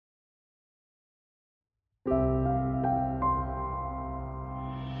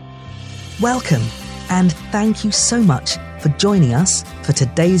Welcome, and thank you so much for joining us for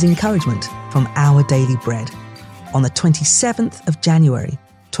today's encouragement from Our Daily Bread on the 27th of January,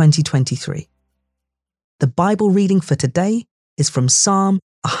 2023. The Bible reading for today is from Psalm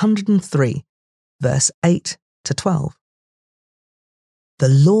 103, verse 8 to 12. The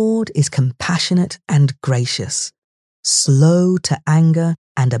Lord is compassionate and gracious, slow to anger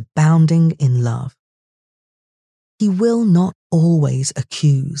and abounding in love. He will not always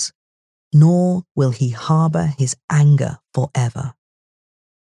accuse, nor will he harbour his anger forever.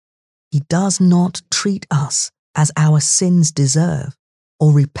 He does not treat us as our sins deserve,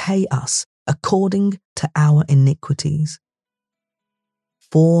 or repay us according to our iniquities.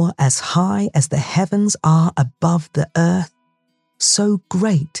 For as high as the heavens are above the earth, so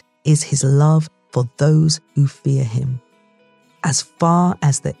great is his love for those who fear him. As far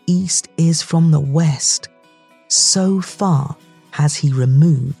as the east is from the west, so far has he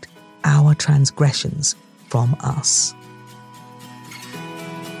removed our transgressions from us.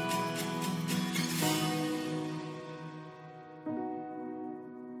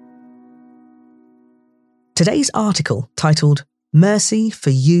 Today's article, titled Mercy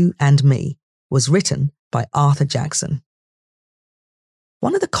for You and Me, was written by Arthur Jackson.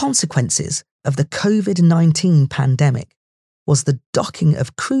 One of the consequences of the COVID-19 pandemic was the docking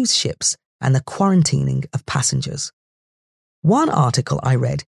of cruise ships and the quarantining of passengers. One article I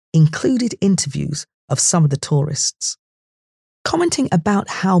read included interviews of some of the tourists. Commenting about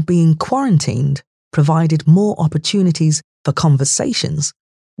how being quarantined provided more opportunities for conversations,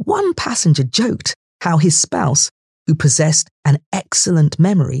 one passenger joked how his spouse, who possessed an excellent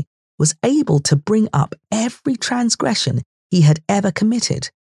memory, was able to bring up every transgression he had ever committed,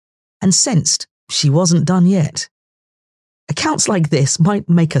 and sensed she wasn't done yet. Accounts like this might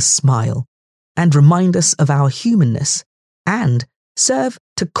make us smile and remind us of our humanness, and serve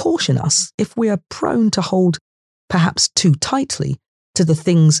to caution us if we are prone to hold, perhaps too tightly, to the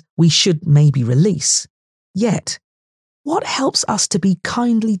things we should maybe release. Yet, what helps us to be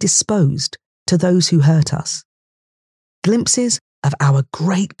kindly disposed to those who hurt us? Glimpses of our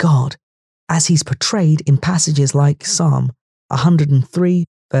great God, as he's portrayed in passages like Psalm 103,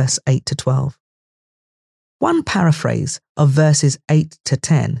 verse 8 to 12. One paraphrase of verses 8 to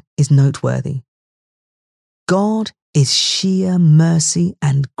 10 is noteworthy. God is sheer mercy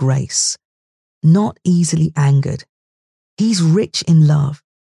and grace, not easily angered. He's rich in love.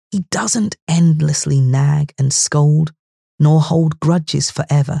 He doesn't endlessly nag and scold, nor hold grudges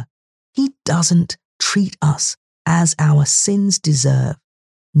forever. He doesn't treat us as our sins deserve,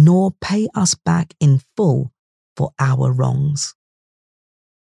 nor pay us back in full for our wrongs.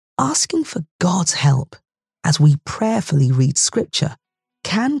 Asking for God's help as we prayerfully read Scripture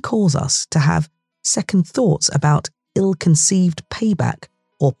can cause us to have second thoughts about ill-conceived payback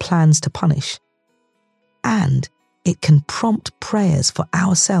or plans to punish. And it can prompt prayers for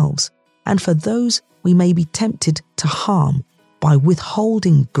ourselves and for those we may be tempted to harm by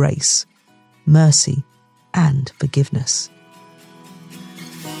withholding grace, mercy, and forgiveness.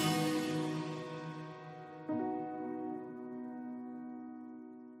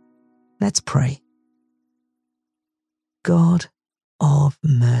 Let's pray. God of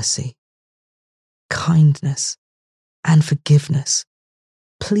mercy, kindness, and forgiveness,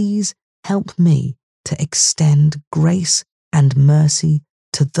 please help me to extend grace and mercy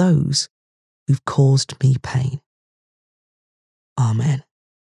to those who've caused me pain. Amen.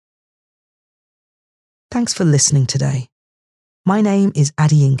 Thanks for listening today. My name is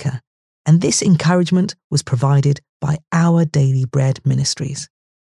Adi Inka, and this encouragement was provided by Our Daily Bread Ministries.